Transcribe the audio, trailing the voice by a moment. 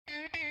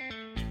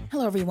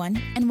Hello, everyone,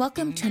 and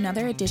welcome to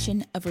another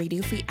edition of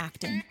Radio Free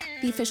Acton,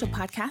 the official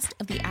podcast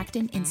of the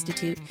Acton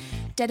Institute,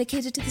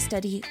 dedicated to the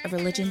study of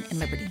religion and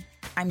liberty.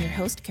 I'm your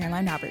host,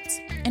 Caroline Roberts,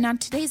 and on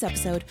today's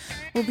episode,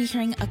 we'll be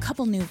hearing a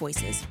couple new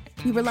voices.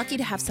 We were lucky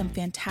to have some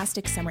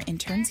fantastic summer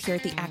interns here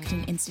at the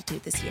Acton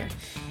Institute this year,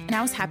 and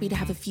I was happy to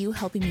have a few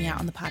helping me out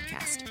on the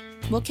podcast.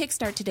 We'll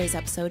kickstart today's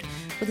episode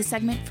with a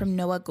segment from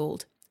Noah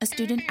Gould, a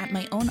student at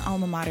my own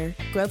alma mater,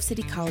 Grove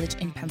City College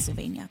in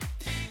Pennsylvania.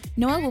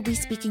 Noah will be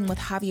speaking with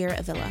Javier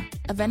Avila,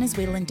 a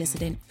Venezuelan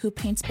dissident who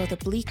paints both a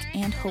bleak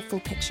and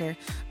hopeful picture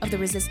of the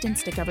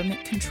resistance to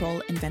government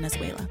control in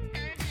Venezuela.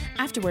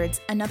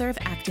 Afterwards, another of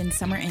Acton's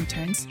summer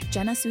interns,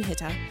 Jenna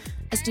Suhita,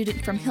 a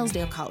student from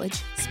Hillsdale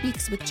College,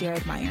 speaks with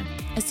Jared Meyer,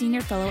 a senior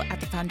fellow at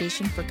the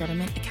Foundation for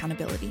Government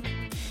Accountability.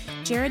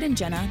 Jared and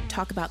Jenna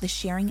talk about the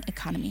sharing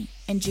economy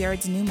and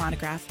Jared's new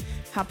monograph,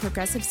 How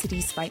Progressive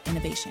Cities Fight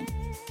Innovation.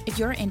 If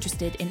you're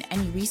interested in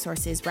any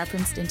resources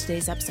referenced in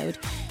today's episode,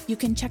 you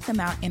can check them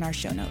out in our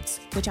show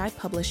notes, which I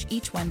publish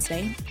each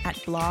Wednesday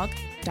at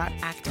blog.acton.org.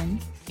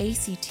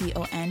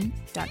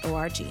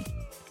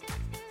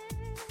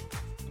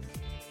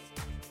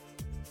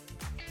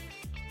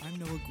 I'm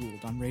Noah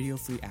Gould on Radio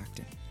Free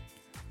Acton.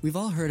 We've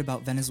all heard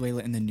about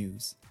Venezuela in the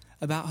news,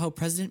 about how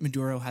President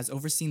Maduro has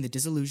overseen the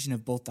dissolution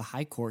of both the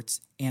high courts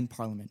and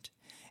parliament,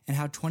 and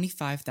how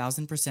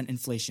 25,000%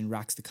 inflation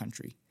racks the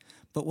country.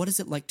 But what is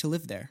it like to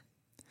live there?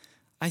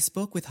 I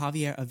spoke with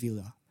Javier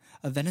Avila,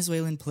 a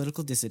Venezuelan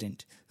political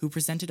dissident who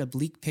presented a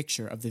bleak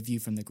picture of the view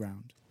from the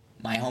ground.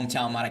 My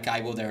hometown,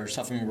 Maracaibo, they're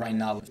suffering right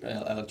now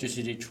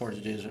electricity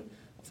shortages of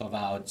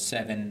about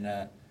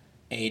 7,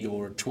 8,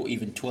 or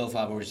even 12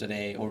 hours a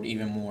day, or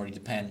even more, it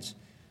depends,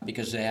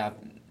 because they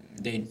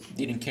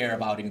didn't care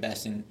about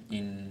investing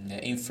in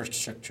the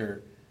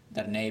infrastructure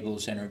that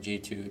enables energy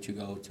to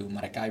go to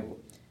Maracaibo.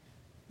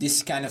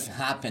 This kind of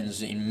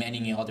happens in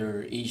many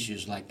other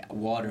issues like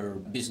water,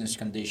 business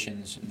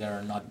conditions. There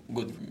are not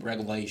good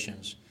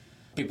regulations.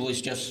 People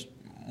is just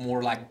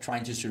more like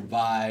trying to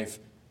survive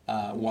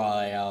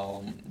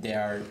while they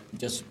are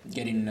just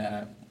getting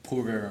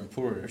poorer and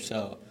poorer.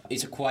 So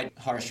it's a quite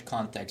harsh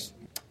context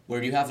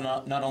where you have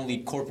not only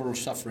corporal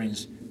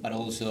sufferings but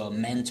also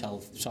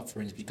mental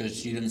sufferings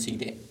because you don't see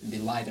the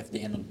light at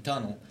the end of the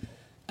tunnel,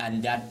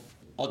 and that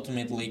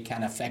ultimately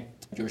can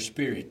affect your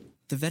spirit.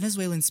 The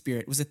Venezuelan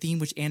spirit was a theme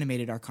which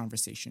animated our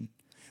conversation,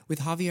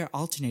 with Javier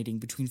alternating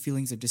between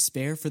feelings of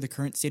despair for the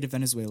current state of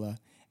Venezuela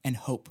and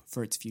hope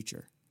for its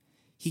future.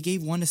 He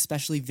gave one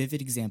especially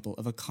vivid example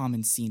of a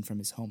common scene from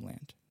his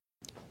homeland.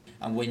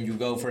 And when you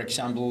go, for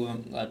example,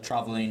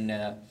 traveling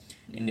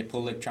in the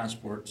public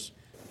transports,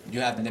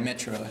 you have the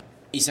metro.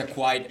 It's a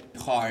quite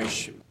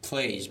harsh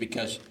place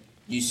because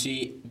you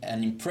see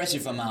an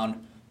impressive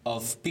amount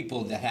of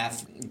people that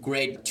have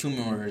great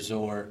tumors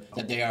or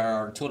that they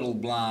are total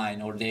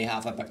blind or they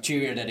have a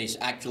bacteria that is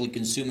actually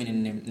consuming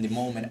in the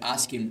moment,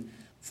 asking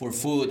for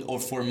food or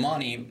for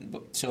money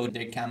so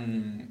they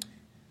can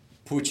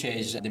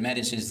purchase the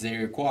medicines they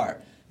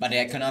require. But the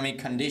economic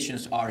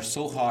conditions are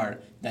so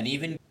hard that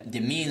even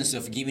the means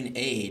of giving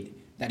aid,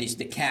 that is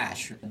the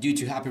cash, due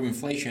to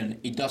hyperinflation,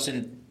 it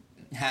doesn't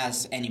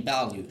has any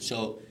value.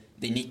 So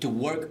they need to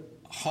work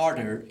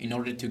harder in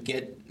order to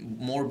get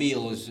more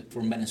bills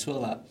from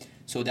Venezuela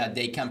so that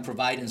they can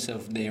provide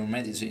themselves their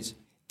medicines.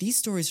 These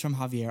stories from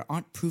Javier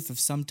aren't proof of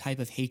some type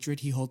of hatred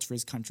he holds for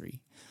his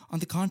country. On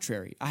the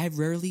contrary, I have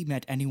rarely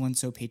met anyone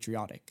so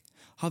patriotic.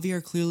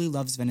 Javier clearly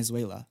loves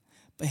Venezuela,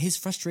 but his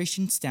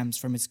frustration stems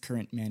from its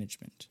current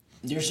management.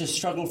 There's a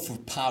struggle for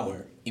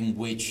power in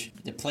which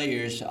the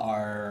players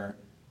are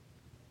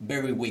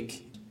very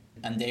weak,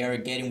 and they are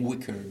getting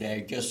weaker.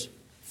 They're just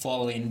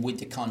falling with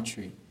the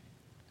country.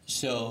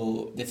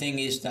 So the thing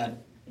is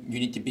that you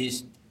need to be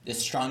the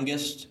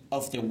strongest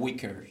of the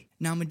weaker.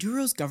 Now,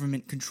 Maduro's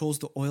government controls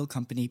the oil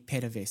company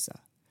PDVSA.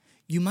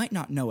 You might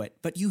not know it,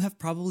 but you have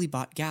probably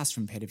bought gas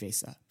from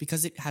PDVSA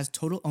because it has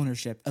total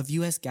ownership of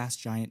U.S. gas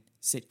giant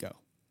Citgo.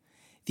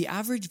 The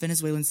average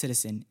Venezuelan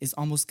citizen is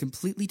almost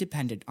completely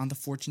dependent on the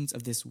fortunes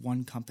of this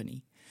one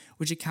company,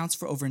 which accounts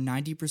for over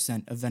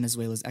 90% of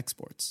Venezuela's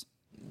exports.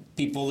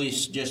 People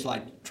is just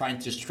like trying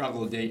to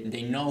struggle.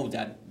 They know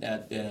that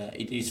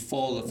it is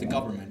fault of the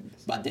government,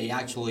 but they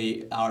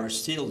actually are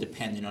still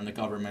depending on the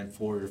government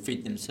for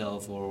feed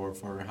themselves or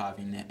for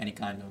having any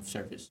kind of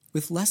service.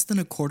 With less than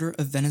a quarter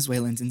of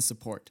Venezuelans in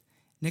support,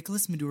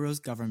 Nicolas Maduro's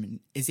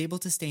government is able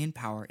to stay in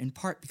power in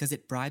part because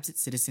it bribes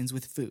its citizens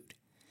with food.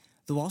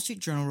 The Wall Street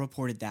Journal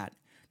reported that,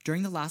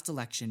 during the last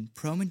election,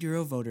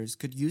 pro-Maduro voters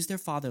could use their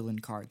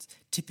fatherland cards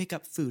to pick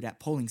up food at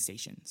polling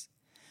stations.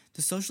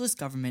 The socialist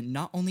government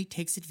not only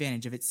takes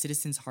advantage of its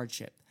citizens'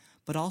 hardship,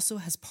 but also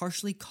has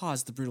partially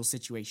caused the brutal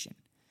situation.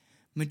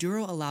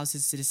 Maduro allows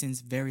his citizens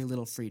very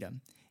little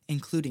freedom,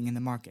 including in the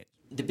market.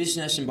 The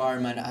business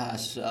environment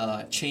has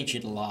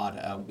changed a lot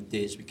with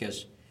this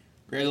because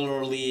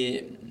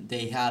regularly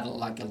they had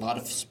like a lot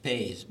of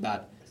space,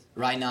 but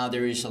right now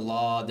there is a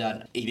law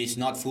that it is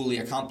not fully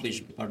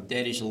accomplished, but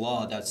there is a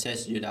law that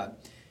says you that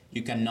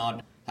you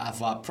cannot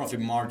have a profit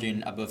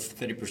margin above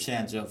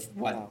 30% of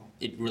what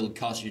it really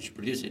costs you to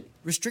produce it.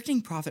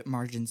 Restricting profit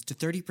margins to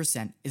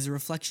 30% is a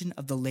reflection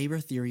of the labor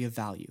theory of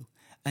value,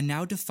 a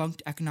now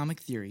defunct economic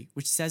theory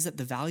which says that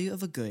the value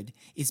of a good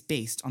is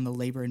based on the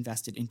labor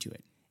invested into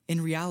it.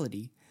 In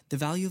reality, the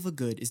value of a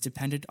good is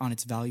dependent on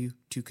its value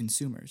to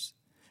consumers.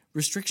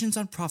 Restrictions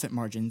on profit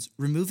margins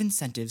remove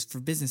incentives for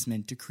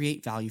businessmen to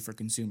create value for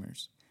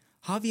consumers.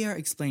 Javier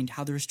explained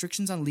how the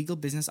restrictions on legal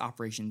business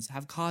operations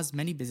have caused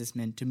many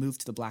businessmen to move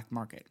to the black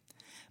market.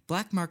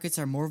 Black markets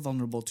are more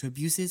vulnerable to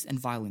abuses and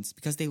violence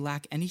because they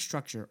lack any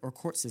structure or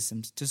court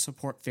systems to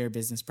support fair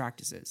business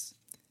practices.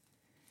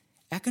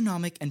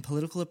 Economic and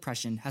political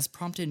oppression has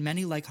prompted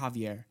many like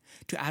Javier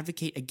to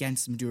advocate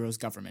against Maduro's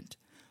government.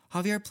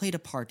 Javier played a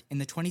part in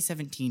the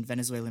 2017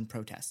 Venezuelan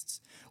protests,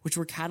 which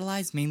were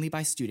catalyzed mainly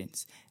by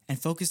students and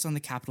focused on the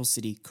capital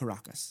city,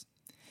 Caracas.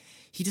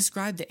 He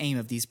described the aim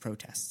of these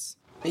protests.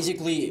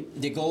 Basically,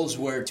 the goals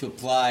were to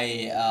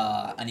apply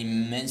an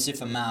immense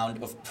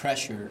amount of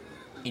pressure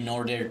in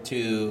order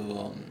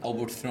to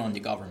overthrow the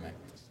government.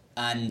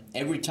 And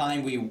every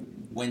time we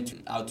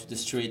went out to the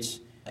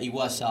streets, it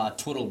was a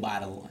total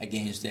battle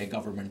against the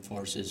government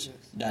forces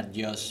that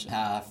just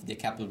have the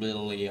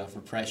capability of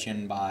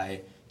repression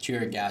by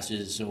tear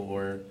gases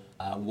or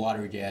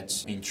water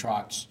jets in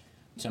trucks.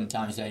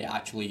 Sometimes they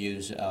actually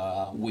use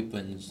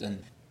weapons.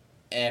 And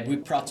every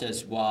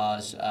protest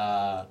was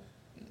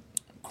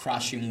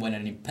crashing with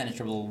an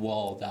impenetrable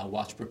wall that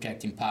was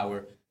protecting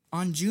power.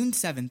 On June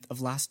 7th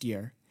of last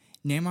year,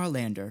 Meyer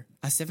Lander,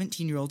 a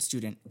 17-year-old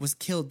student, was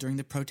killed during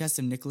the protests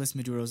of Nicolas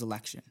Maduro's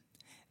election.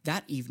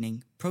 That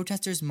evening,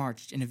 protesters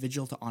marched in a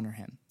vigil to honor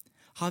him.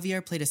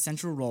 Javier played a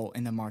central role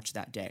in the march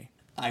that day.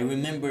 I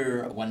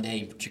remember one day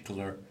in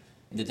particular,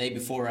 the day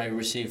before I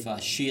received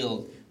a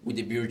shield with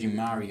the Virgin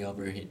Mary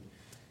over it.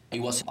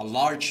 It was a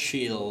large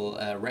shield,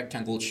 a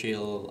rectangle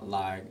shield,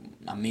 like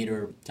a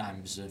meter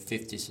times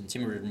 50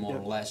 centimeters, more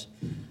or less.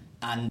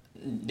 And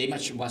the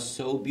image was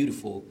so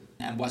beautiful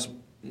and was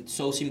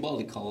so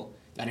symbolical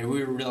that I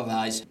really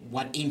realized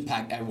what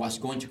impact I was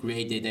going to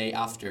create the day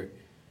after.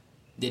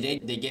 The day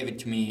they gave it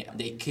to me,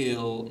 they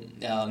killed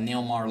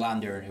Meyer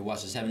Lander. He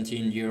was a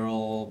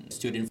 17-year-old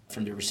student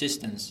from the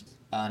resistance.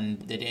 And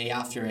the day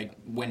after, I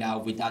went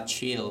out with that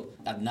shield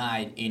at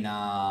night in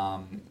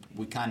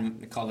we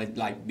can call it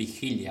like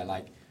vigilia,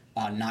 like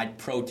a night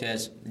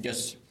protest,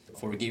 just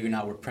for giving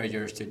our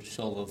prayers to the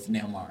soul of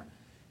Meyer.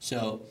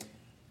 So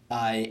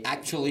I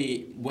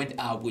actually went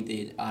out with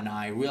it, and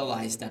I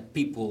realized that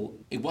people,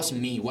 it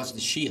wasn't me, it was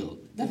the shield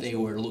that they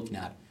were looking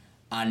at.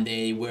 And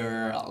they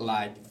were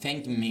like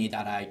thanking me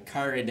that I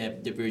carried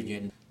the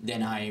Virgin.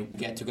 Then I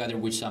get together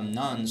with some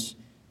nuns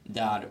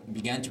that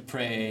began to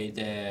pray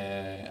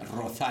the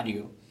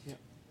Rosario. Yeah.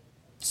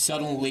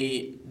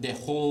 Suddenly, the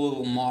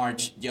whole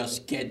march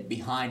just get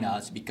behind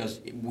us because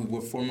we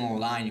were forming a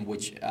line in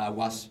which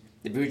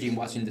the Virgin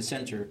was in the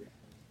center.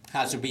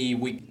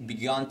 We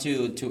began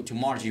to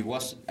march. It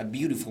was a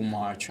beautiful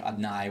march at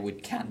night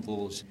with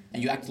candles,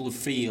 and you actually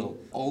feel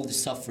all the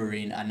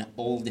suffering and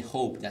all the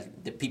hope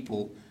that the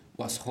people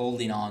was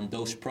holding on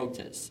those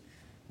protests.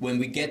 When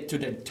we get to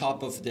the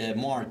top of the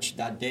march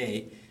that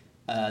day,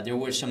 there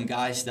were some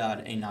guys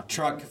that in a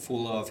truck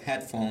full of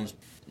headphones,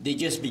 they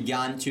just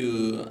began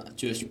to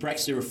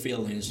express their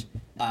feelings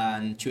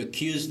and to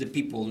accuse the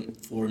people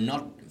for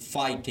not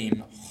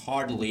fighting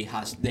hardly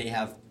as they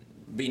have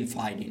been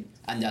fighting.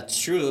 And that's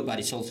true, but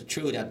it's also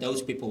true that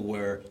those people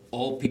were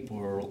all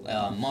people,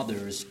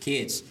 mothers,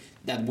 kids,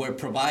 that were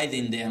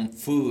providing them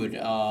food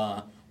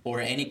or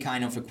any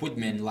kind of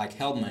equipment like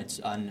helmets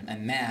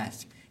and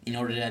masks in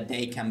order that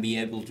they can be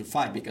able to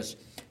fight, because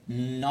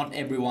not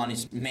everyone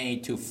is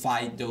made to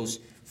fight those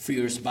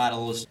fierce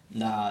battles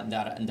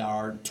that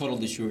are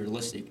totally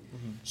surrealistic.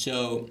 Mm-hmm.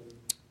 So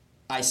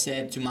I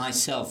said to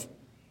myself,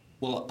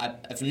 well,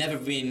 I've never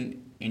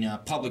been in a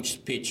public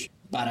speech,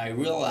 but I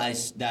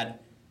realized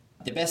that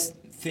the best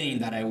thing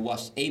that I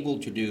was able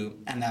to do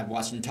and I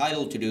was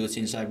entitled to do,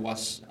 since I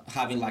was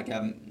having like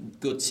a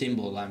good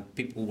symbol and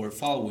people were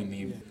following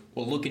me,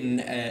 or looking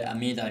at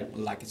me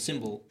like a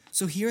symbol.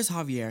 So here's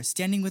Javier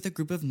standing with a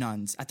group of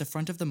nuns at the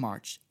front of the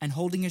march and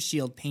holding a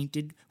shield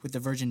painted with the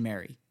Virgin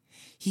Mary.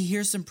 He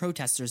hears some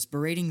protesters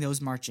berating those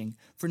marching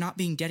for not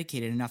being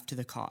dedicated enough to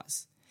the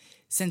cause.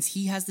 Since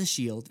he has the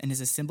shield and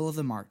is a symbol of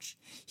the march,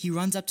 he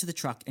runs up to the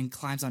truck and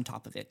climbs on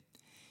top of it.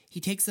 He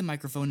takes the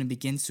microphone and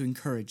begins to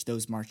encourage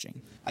those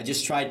marching. I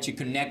just tried to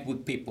connect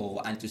with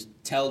people and to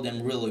tell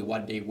them really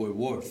what they were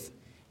worth.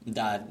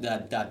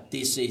 That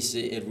this is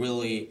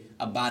really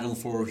a battle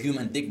for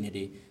human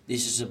dignity.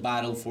 This is a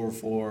battle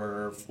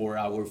for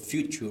our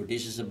future.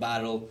 This is a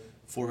battle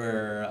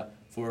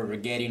for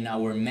getting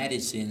our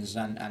medicines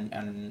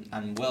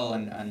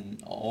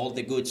and all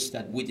the goods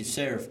that we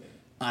deserve.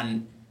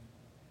 And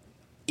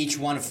each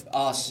one of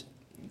us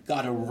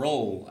got a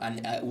role,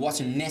 and it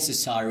wasn't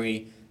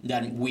necessary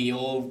that we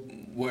all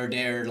were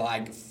there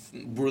like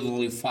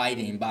brutally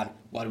fighting, but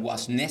what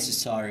was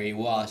necessary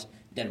was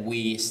that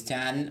we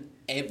stand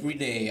every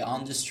day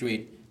on the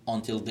street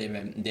until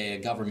the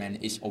government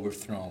is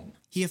overthrown.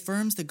 He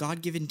affirms the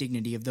God-given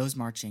dignity of those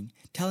marching,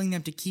 telling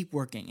them to keep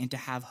working and to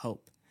have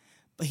hope.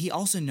 But he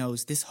also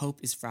knows this hope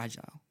is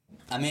fragile.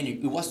 I mean,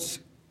 it was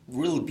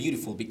really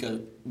beautiful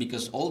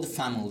because all the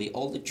family,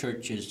 all the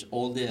churches,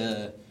 all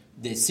the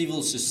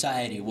civil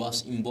society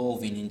was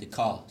involving in the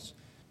cause.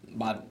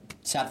 But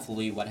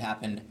sadly, what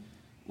happened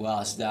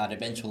was that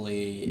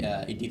eventually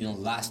it didn't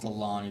last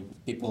long.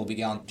 People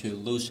began to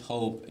lose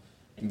hope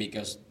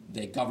because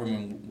the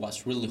government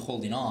was really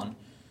holding on.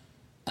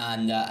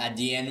 And at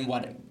the end,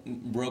 what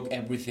broke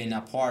everything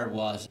apart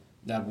was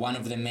that one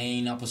of the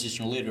main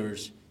opposition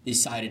leaders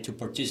decided to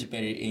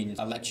participate in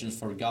elections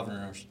for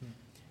governors.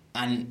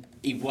 And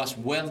it was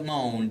well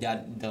known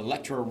that the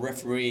electoral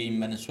referee in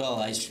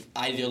Venezuela is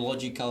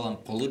ideological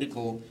and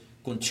political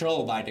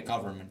controlled by the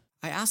government.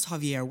 I asked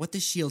Javier what the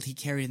shield he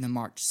carried in the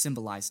march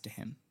symbolized to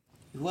him.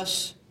 It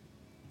was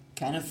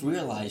kind of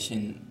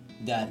realizing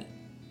that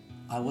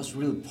I was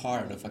really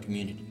part of a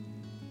community.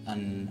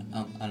 And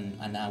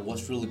I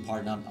was really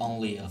part not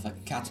only of a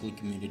Catholic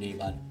community,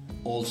 but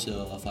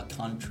also of a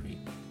country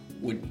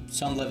with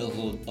some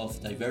level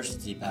of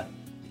diversity. But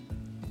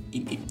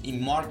it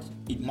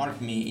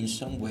marked me in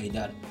some way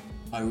that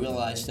I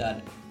realized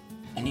that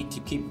I need to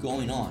keep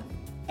going on.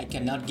 I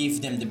cannot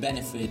give them the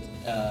benefit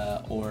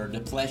or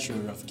the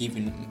pleasure of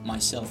giving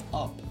myself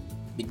up,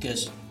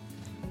 because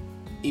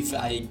if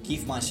I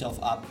give myself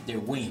up, they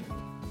win.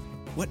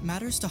 What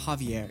matters to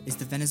Javier is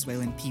the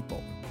Venezuelan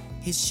people.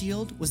 His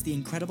shield was the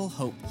incredible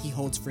hope he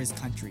holds for his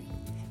country,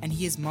 and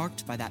he is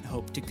marked by that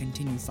hope to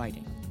continue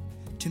fighting.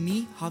 To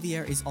me,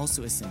 Javier is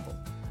also a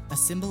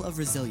symbol of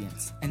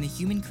resilience and the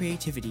human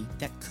creativity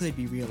that could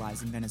be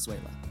realized in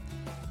Venezuela.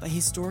 But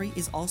his story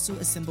is also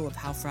a symbol of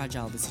how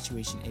fragile the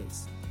situation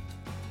is.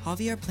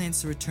 Javier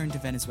plans to return to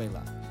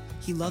Venezuela.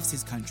 He loves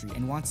his country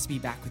and wants to be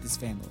back with his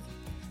family.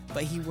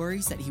 But he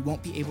worries that he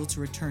won't be able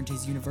to return to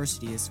his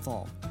university this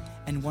fall,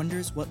 and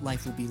wonders what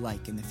life will be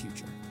like in the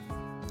future.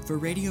 For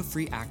Radio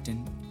Free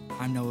Acton,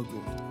 I'm Noah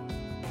Gould.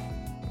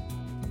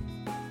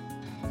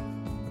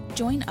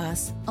 Join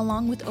us,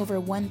 along with over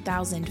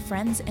 1,000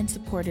 friends and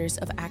supporters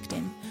of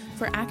Acton,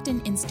 for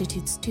Acton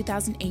Institute's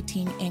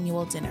 2018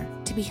 annual dinner,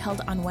 to be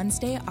held on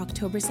Wednesday,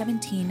 October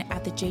 17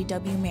 at the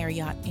JW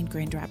Marriott in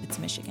Grand Rapids,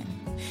 Michigan.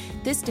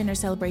 This dinner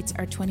celebrates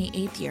our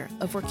 28th year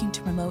of working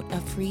to promote a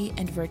free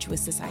and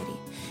virtuous society,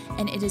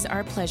 and it is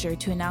our pleasure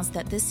to announce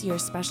that this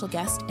year's special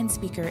guest and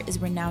speaker is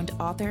renowned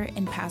author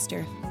and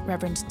pastor,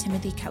 Reverend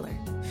Timothy Keller.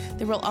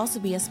 There will also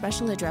be a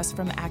special address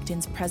from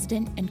Acton's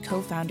president and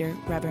co-founder,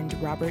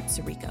 Reverend Robert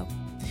Sirico.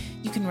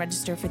 You can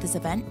register for this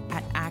event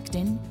at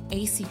acton.org.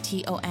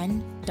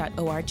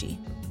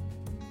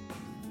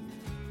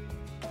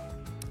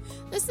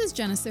 This is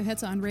Jenna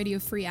Soheta on Radio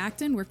Free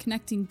Acton. We're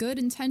connecting good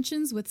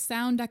intentions with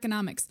sound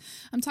economics.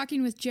 I'm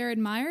talking with Jared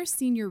Meyer,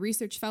 Senior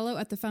Research Fellow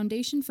at the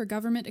Foundation for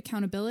Government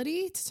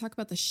Accountability, to talk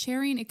about the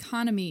sharing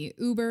economy,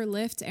 Uber,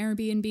 Lyft,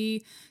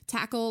 Airbnb,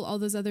 tackle all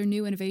those other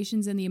new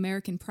innovations in the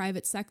American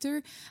private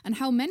sector, and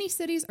how many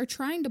cities are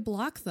trying to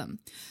block them.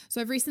 So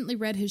I've recently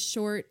read his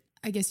short,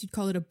 I guess you'd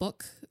call it a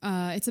book.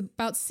 It's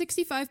about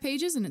 65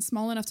 pages and it's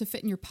small enough to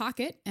fit in your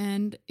pocket.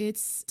 And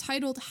it's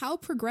titled How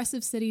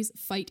Progressive Cities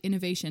Fight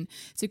Innovation.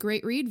 It's a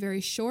great read,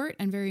 very short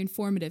and very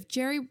informative.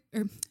 Jared,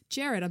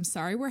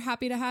 we're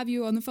happy to have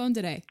you on the phone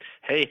today.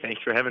 Hey,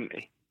 thanks for having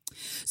me.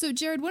 So,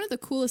 Jared, one of the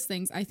coolest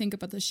things I think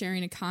about the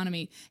sharing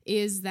economy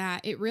is that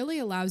it really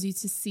allows you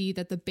to see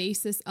that the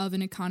basis of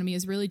an economy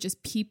is really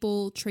just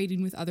people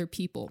trading with other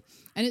people.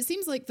 And it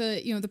seems like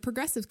the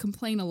progressives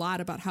complain a lot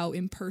about how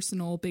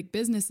impersonal big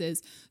business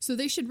is. So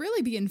they should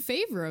really be in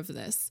favor of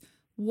this.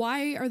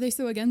 Why are they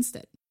so against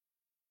it?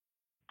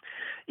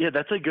 Yeah,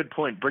 that's a good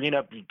point. Bringing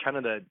up kind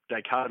of the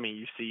dichotomy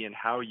you see in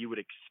how you would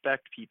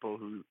expect people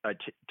who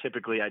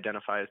typically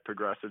identify as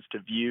progressives to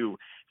view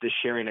the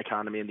sharing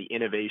economy and the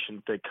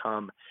innovations that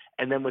come,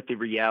 and then with the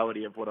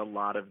reality of what a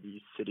lot of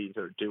these cities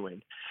are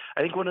doing.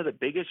 I think one of the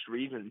biggest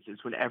reasons is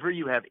whenever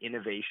you have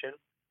innovation,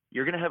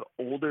 you're going to have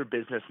older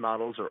business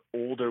models or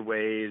older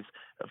ways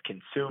of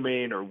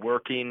consuming or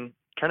working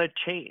kind of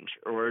change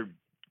or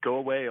go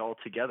away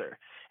altogether.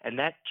 And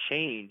that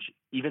change,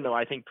 even though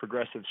I think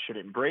progressives should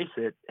embrace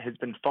it, has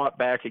been fought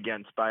back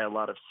against by a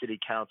lot of city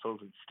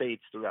councils and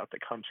states throughout the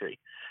country.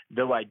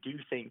 Though I do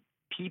think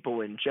people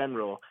in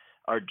general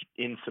are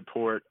in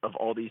support of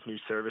all these new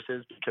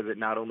services because it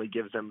not only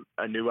gives them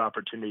a new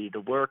opportunity to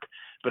work,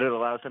 but it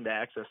allows them to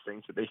access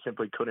things that they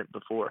simply couldn't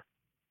before.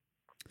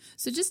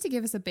 So just to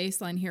give us a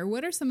baseline here,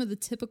 what are some of the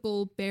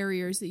typical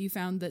barriers that you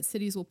found that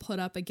cities will put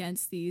up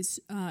against these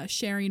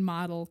sharing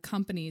model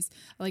companies,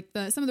 like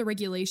some of the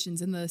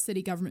regulations and the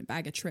city government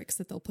bag of tricks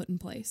that they'll put in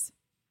place?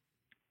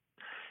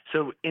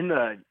 So in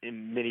the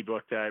mini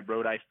book that I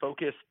wrote, I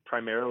focused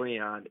primarily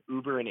on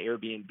Uber and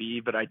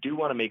Airbnb, but I do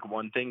want to make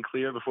one thing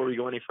clear before we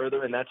go any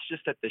further, and that's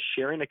just that the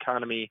sharing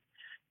economy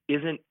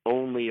isn't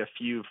only a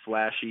few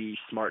flashy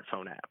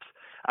smartphone apps.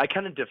 I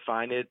kind of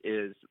define it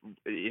as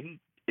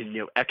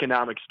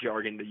economics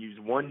jargon, to use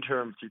one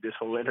term through this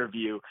whole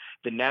interview,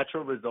 the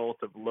natural result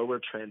of lower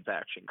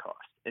transaction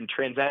costs. And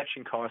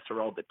transaction costs are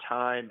all the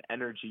time,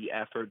 energy,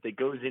 effort that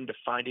goes into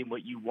finding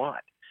what you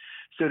want.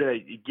 So to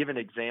give an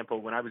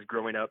example, when I was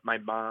growing up, my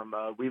mom,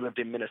 we lived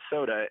in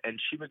Minnesota, and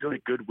she would go to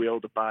Goodwill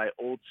to buy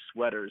old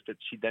sweaters that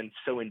she'd then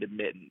sew into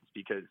mittens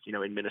because,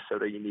 in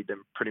Minnesota, you need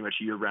them pretty much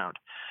year-round.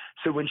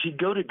 So when she'd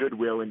go to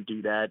Goodwill and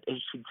do that, and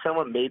she'd sell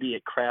them maybe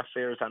at craft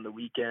fairs on the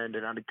weekend,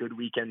 and on a good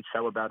weekend,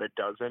 sell about a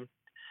dozen.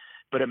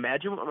 But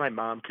imagine what my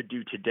mom could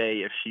do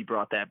today if she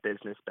brought that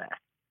business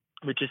back.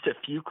 With just a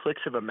few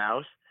clicks of a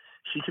mouse,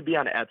 she could be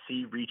on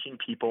Etsy reaching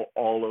people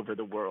all over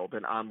the world,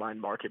 an online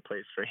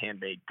marketplace for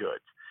handmade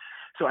goods.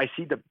 So I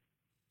see the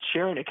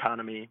sharing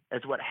economy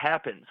as what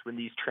happens when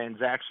these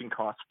transaction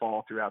costs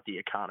fall throughout the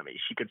economy.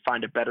 She could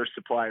find a better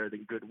supplier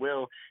than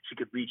Goodwill. She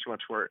could reach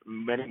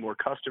many more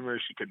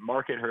customers. She could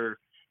market her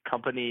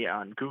company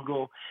on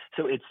Google.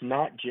 So it's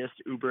not just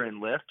Uber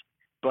and Lyft,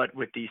 but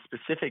with these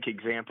specific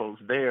examples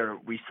there,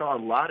 we saw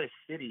a lot of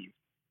cities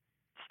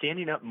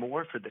standing up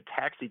more for the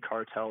taxi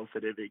cartels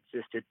that have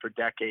existed for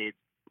decades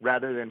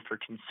rather than for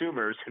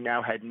consumers who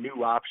now had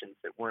new options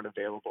that weren't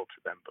available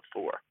to them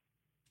before.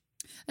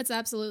 That's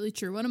absolutely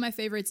true. One of my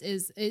favorites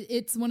is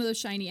it's one of those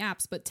shiny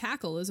apps, but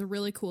Tackle is a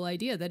really cool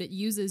idea that it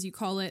uses, you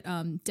call it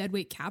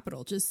deadweight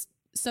capital, just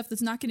stuff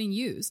that's not getting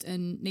used.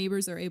 And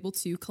neighbors are able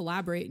to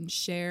collaborate and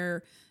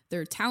share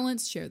their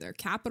talents, share their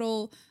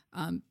capital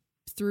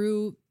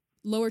through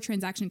lower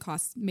transaction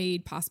costs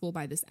made possible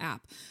by this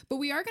app. But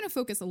we are going to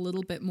focus a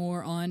little bit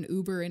more on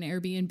Uber and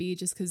Airbnb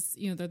just because,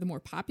 they're the more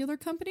popular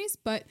companies.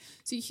 But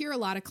so you hear a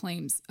lot of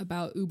claims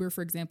about Uber,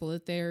 for example,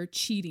 that they're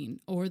cheating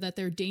or that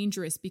they're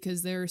dangerous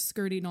because they're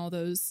skirting all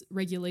those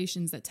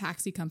regulations that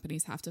taxi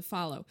companies have to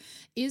follow.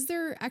 Is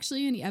there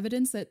actually any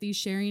evidence that these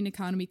sharing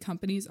economy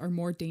companies are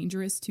more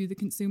dangerous to the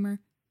consumer?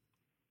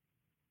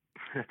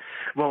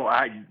 Well,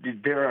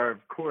 there are,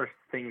 of course,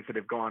 things that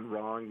have gone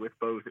wrong with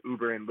both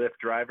Uber and Lyft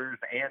drivers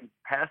and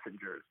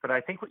passengers. But I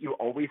think what you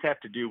always have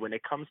to do when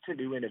it comes to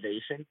new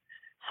innovation,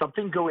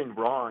 something going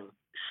wrong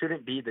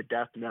shouldn't be the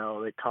death knell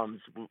that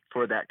comes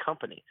for that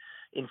company.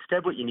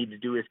 Instead, what you need to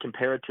do is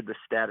compare it to the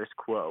status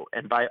quo.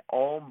 And by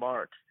all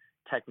marks,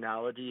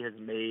 technology has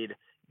made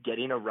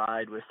getting a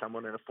ride with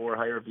someone in a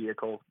for-hire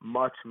vehicle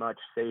much, much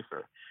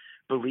safer.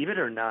 Believe it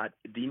or not,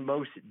 the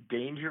most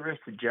dangerous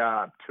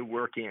job to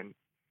work in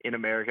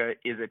America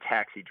is a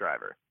taxi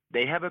driver.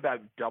 They have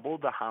about double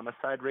the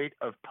homicide rate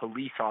of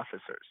police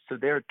officers. So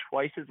they're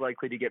twice as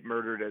likely to get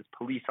murdered as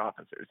police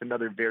officers,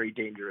 another very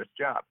dangerous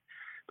job.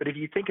 But if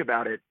you think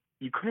about it,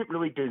 you couldn't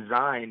really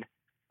design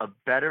a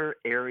better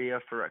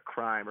area for a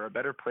crime or a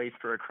better place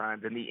for a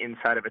crime than the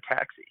inside of a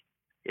taxi.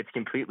 It's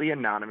completely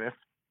anonymous.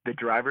 The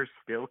drivers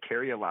still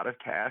carry a lot of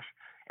cash.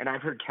 And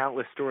I've heard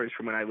countless stories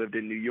from when I lived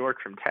in New York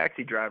from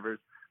taxi drivers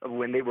of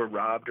when they were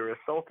robbed or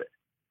assaulted.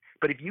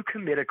 But if you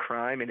commit a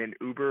crime in an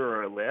Uber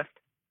or a Lyft,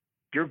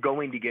 you're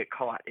going to get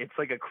caught. It's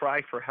like a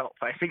cry for help.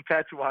 I think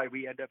that's why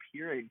we end up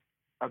hearing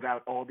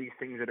about all these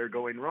things that are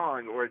going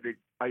wrong or the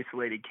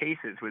isolated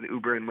cases with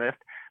Uber and Lyft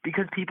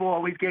because people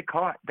always get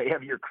caught. They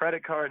have your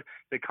credit card,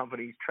 the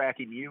company's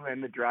tracking you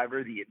and the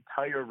driver the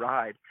entire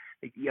ride.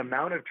 Like the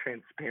amount of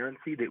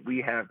transparency that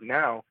we have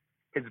now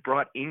has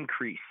brought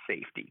increased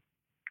safety.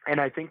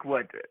 And I think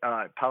what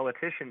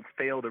politicians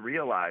fail to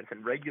realize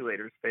and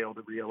regulators fail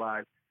to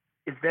realize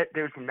is that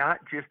there's not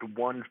just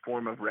one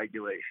form of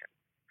regulation.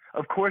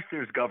 Of course,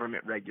 there's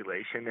government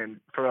regulation, and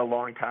for a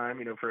long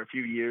time, for a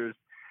few years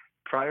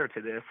prior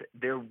to this,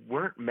 there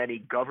weren't many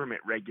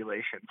government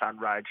regulations on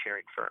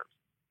ride-sharing firms.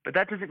 But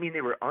that doesn't mean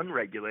they were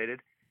unregulated.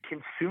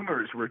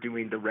 Consumers were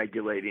doing the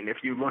regulating. If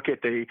you look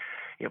at the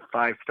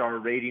 5-star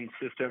rating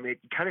system, it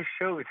kind of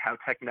shows how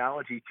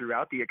technology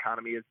throughout the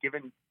economy has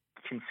given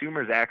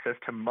consumers access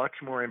to much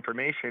more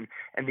information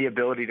and the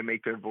ability to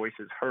make their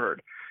voices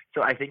heard.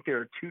 So I think there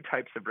are two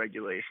types of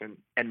regulation,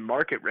 and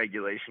market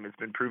regulation has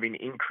been proving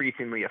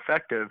increasingly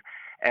effective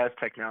as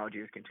technology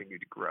has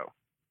continued to grow.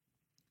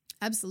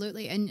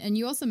 Absolutely. And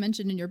you also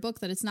mentioned in your book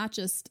that it's not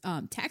just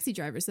taxi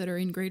drivers that are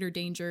in greater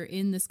danger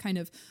in this kind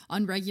of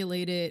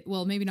unregulated,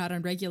 well, maybe not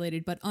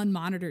unregulated, but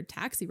unmonitored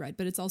taxi ride,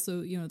 but it's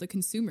also, the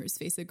consumers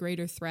face a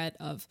greater threat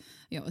of,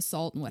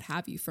 assault and what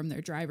have you from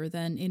their driver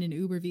than in an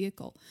Uber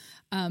vehicle.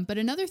 But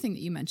another thing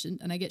that you mentioned,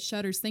 and I get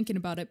shudders thinking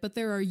about it, but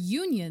there are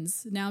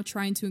unions now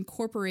trying to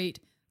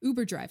incorporate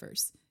Uber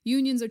drivers.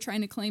 Unions are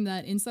trying to claim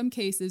that in some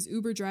cases,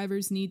 Uber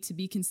drivers need to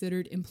be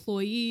considered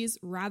employees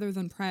rather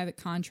than private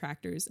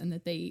contractors and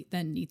that they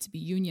then need to be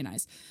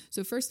unionized.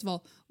 So first of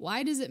all,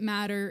 why does it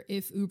matter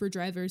if Uber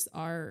drivers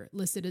are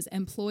listed as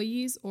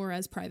employees or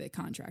as private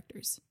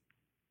contractors?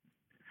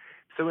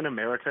 So in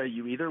America,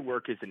 you either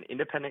work as an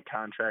independent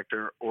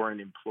contractor or an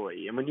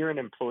employee. And when you're an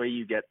employee,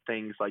 you get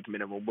things like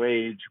minimum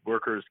wage,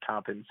 workers'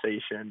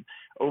 compensation,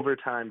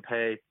 overtime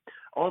pay,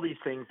 all these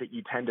things that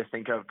you tend to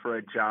think of for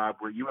a job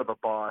where you have a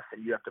boss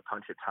and you have to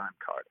punch a time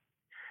card.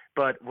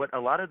 But what a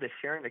lot of the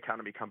sharing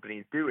economy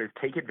companies do is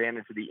take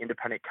advantage of the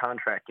independent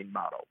contracting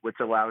model, which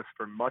allows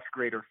for much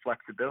greater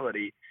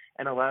flexibility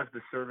and allows the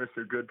service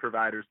or good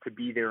providers to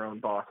be their own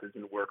bosses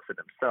and work for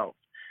themselves.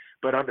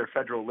 But under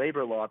federal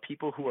labor law,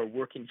 people who are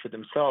working for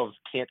themselves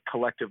can't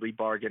collectively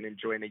bargain and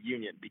join a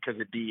union because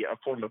it'd be a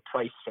form of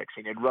price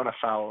fixing. It'd run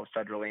afoul of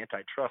federal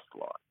antitrust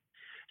law.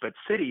 But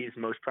cities,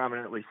 most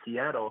prominently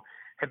Seattle,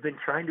 have been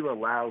trying to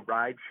allow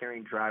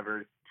ride-sharing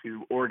drivers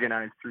to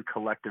organize through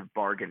collective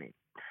bargaining.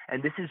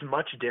 And this is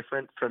much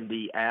different from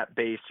the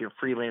app-based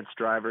Freelance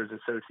Drivers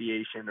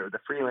Association or the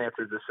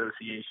Freelancers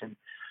Association,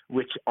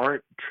 which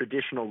aren't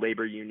traditional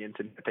labor unions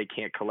and they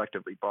can't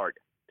collectively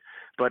bargain.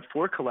 But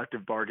for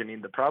collective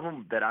bargaining, the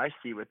problem that I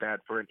see with that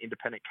for an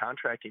independent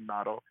contracting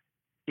model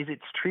is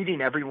it's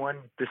treating everyone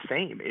the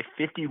same. If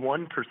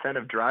 51%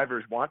 of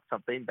drivers want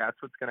something, that's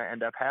what's going to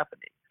end up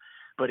happening.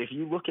 But if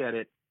you look at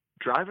it,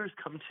 drivers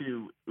come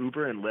to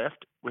Uber and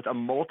Lyft with a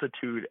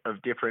multitude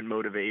of different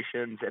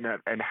motivations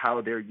and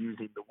how they're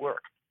using the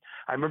work.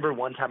 I remember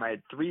one time I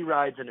had 3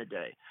 rides in a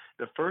day.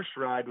 The first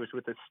ride was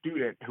with a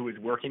student who was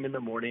working in the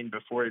morning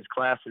before his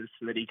classes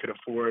so that he could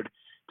afford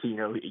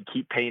to,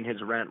 keep paying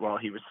his rent while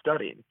he was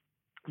studying.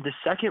 The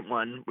second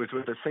one was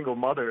with a single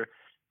mother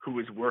who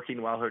was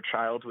working while her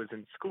child was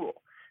in school.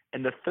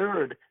 And the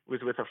third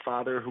was with a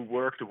father who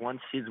worked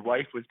once his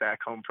wife was back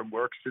home from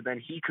work so then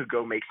he could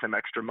go make some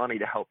extra money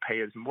to help pay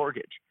his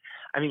mortgage.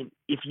 I mean,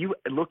 if you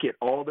look at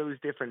all those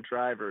different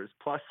drivers,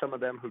 plus some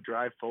of them who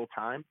drive full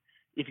time,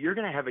 if you're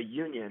going to have a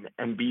union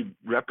and be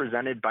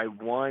represented by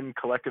one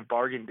collective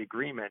bargained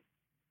agreement,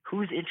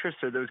 whose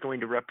interests are those going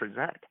to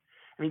represent?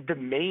 I mean, the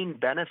main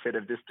benefit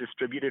of this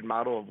distributed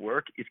model of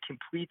work is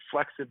complete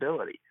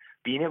flexibility,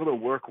 being able to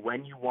work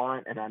when you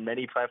want and on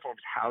many platforms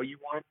how you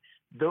want.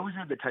 Those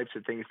are the types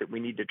of things that we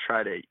need to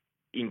try to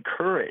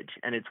encourage,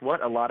 and it's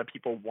what a lot of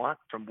people want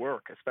from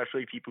work,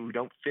 especially people who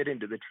don't fit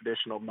into the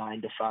traditional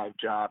 9-to-5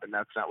 job, and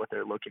that's not what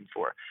they're looking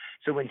for.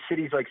 So when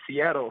cities like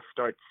Seattle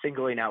start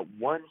singling out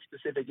one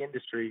specific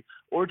industry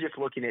or just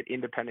looking at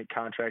independent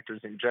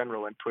contractors in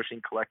general and pushing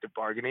collective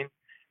bargaining,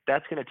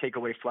 that's going to take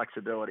away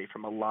flexibility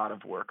from a lot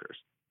of workers.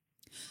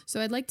 So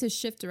I'd like to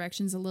shift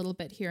directions a little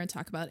bit here and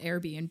talk about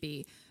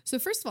Airbnb. So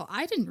first of all,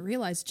 I didn't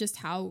realize just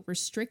how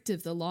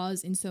restrictive the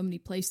laws in so many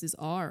places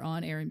are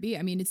on Airbnb.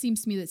 I mean, it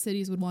seems to me that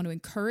cities would want to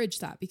encourage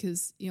that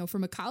because,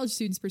 from a college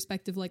student's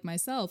perspective like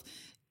myself,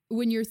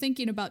 when you're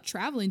thinking about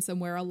traveling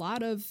somewhere, a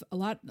lot of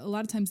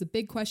times the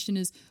big question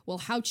is, well,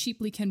 how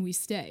cheaply can we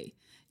stay?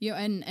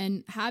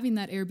 And having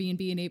that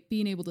Airbnb and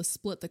being able to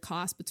split the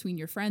cost between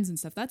your friends and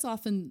stuff, that's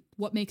often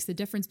what makes the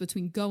difference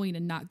between going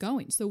and not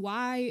going. So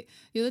why,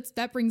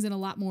 that brings in a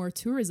lot more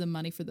tourism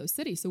money for those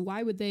cities. So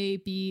why would they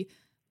be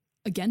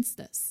against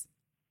this?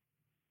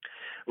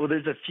 Well,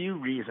 there's a few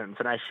reasons,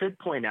 and I should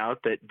point out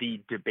that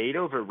the debate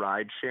over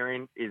ride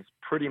sharing is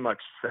pretty much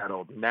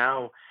settled.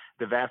 Now,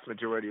 the vast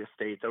majority of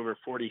states, over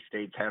 40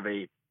 states, have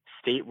a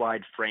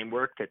statewide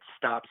framework that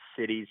stops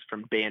cities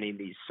from banning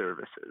these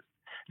services.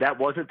 That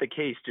wasn't the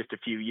case just a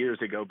few years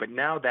ago, but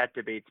now that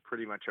debate's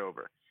pretty much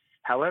over.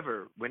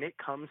 However, when it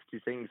comes to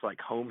things like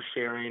home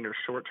sharing or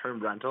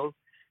short-term rentals,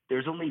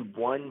 there's only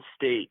one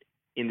state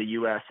in the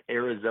U.S.,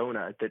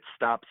 Arizona, that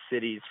stops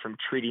cities from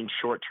treating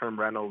short-term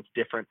rentals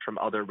different from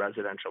other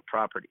residential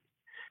properties.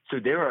 So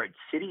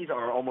cities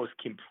are almost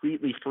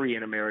completely free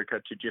in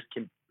America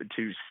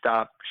to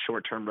stop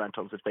short-term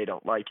rentals if they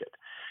don't like it.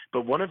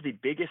 But one of the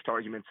biggest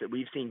arguments that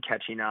we've seen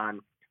catching on,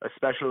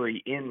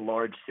 especially in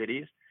large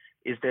cities,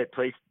 is that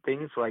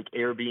things like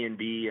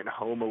Airbnb and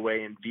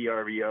HomeAway and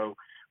VRBO,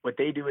 what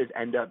they do is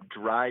end up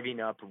driving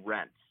up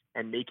rents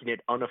and making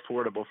it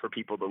unaffordable for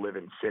people to live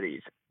in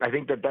cities. I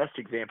think the best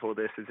example of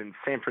this is in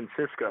San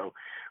Francisco,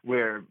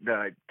 where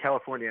the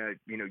California,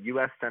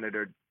 U.S.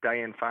 Senator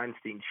Dianne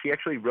Feinstein, she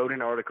actually wrote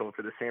an article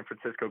for the San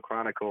Francisco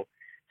Chronicle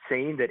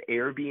saying that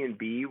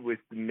Airbnb was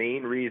the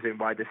main reason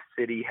why the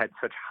city had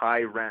such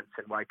high rents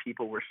and why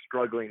people were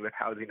struggling with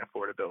housing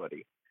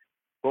affordability.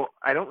 Well,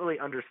 I don't really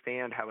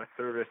understand how a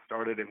service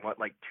started in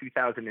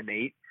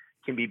 2008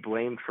 can be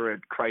blamed for a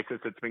crisis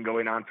that's been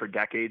going on for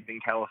decades in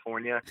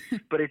California.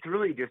 But it's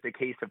really just a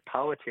case of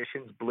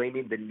politicians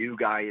blaming the new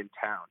guy in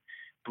town,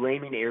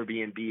 blaming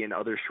Airbnb and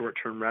other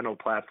short-term rental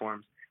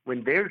platforms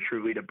when they're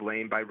truly to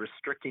blame by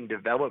restricting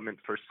development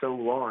for so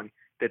long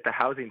that the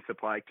housing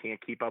supply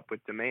can't keep up with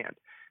demand.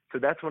 So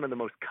that's one of the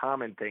most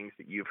common things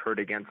that you've heard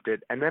against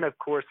it. And then, of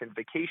course, in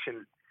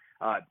vacation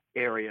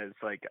areas,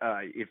 like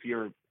if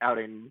you're out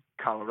in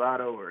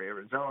Colorado or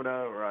Arizona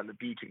or on the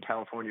beach in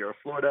California or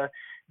Florida,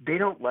 they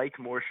don't like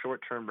more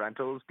short-term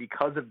rentals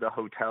because of the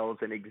hotels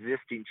and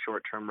existing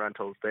short-term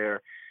rentals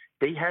there.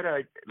 They had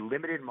a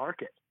limited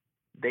market.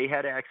 They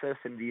had access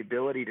and the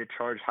ability to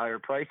charge higher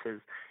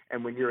prices.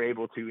 And when you're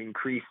able to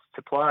increase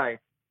supply,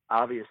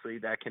 obviously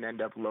that can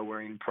end up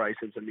lowering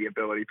prices and the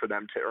ability for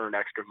them to earn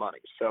extra money.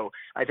 So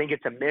I think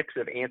it's a mix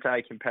of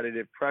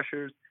anti-competitive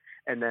pressures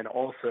and then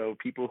also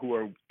people who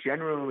are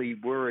generally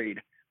worried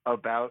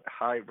about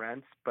high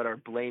rents but are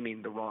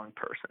blaming the wrong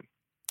person.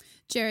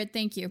 Jared,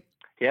 thank you.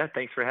 Yeah,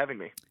 thanks for having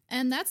me.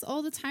 And that's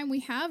all the time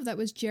we have. That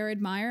was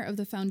Jared Meyer of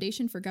the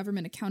Foundation for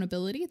Government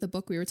Accountability. The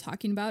book we were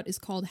talking about is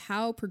called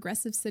How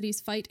Progressive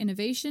Cities Fight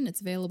Innovation. It's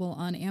available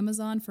on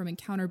Amazon from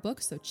Encounter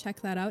Books, so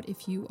check that out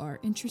if you are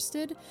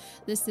interested.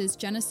 This is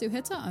Jenna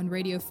Suhita on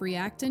Radio Free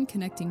Acton,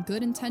 connecting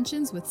good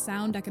intentions with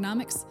sound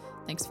economics.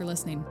 Thanks for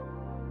listening.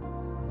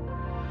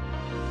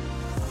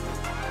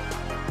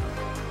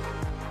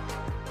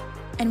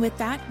 And with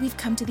that, we've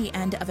come to the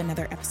end of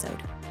another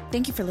episode.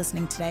 Thank you for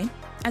listening today.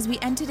 As we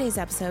end today's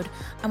episode,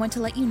 I want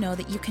to let you know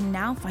that you can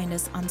now find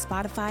us on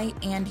Spotify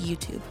and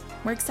YouTube.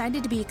 We're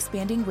excited to be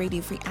expanding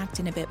Radio Free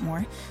Acton a bit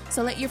more,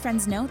 so let your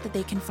friends know that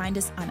they can find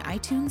us on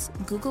iTunes,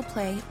 Google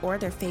Play, or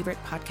their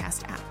favorite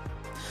podcast app.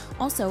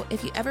 Also,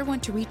 if you ever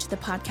want to reach the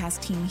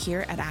podcast team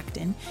here at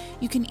Acton,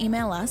 you can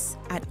email us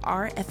at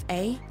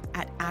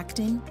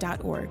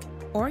rfa@acton.org,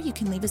 or you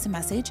can leave us a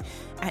message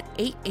at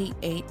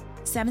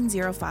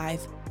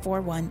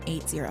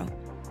 888-705-4180.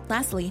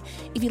 Lastly,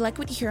 if you like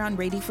what you hear on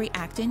Radio Free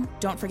Acton,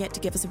 don't forget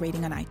to give us a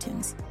rating on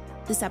iTunes.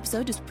 This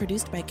episode is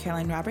produced by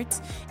Caroline Roberts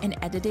and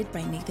edited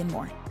by Nathan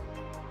Moore.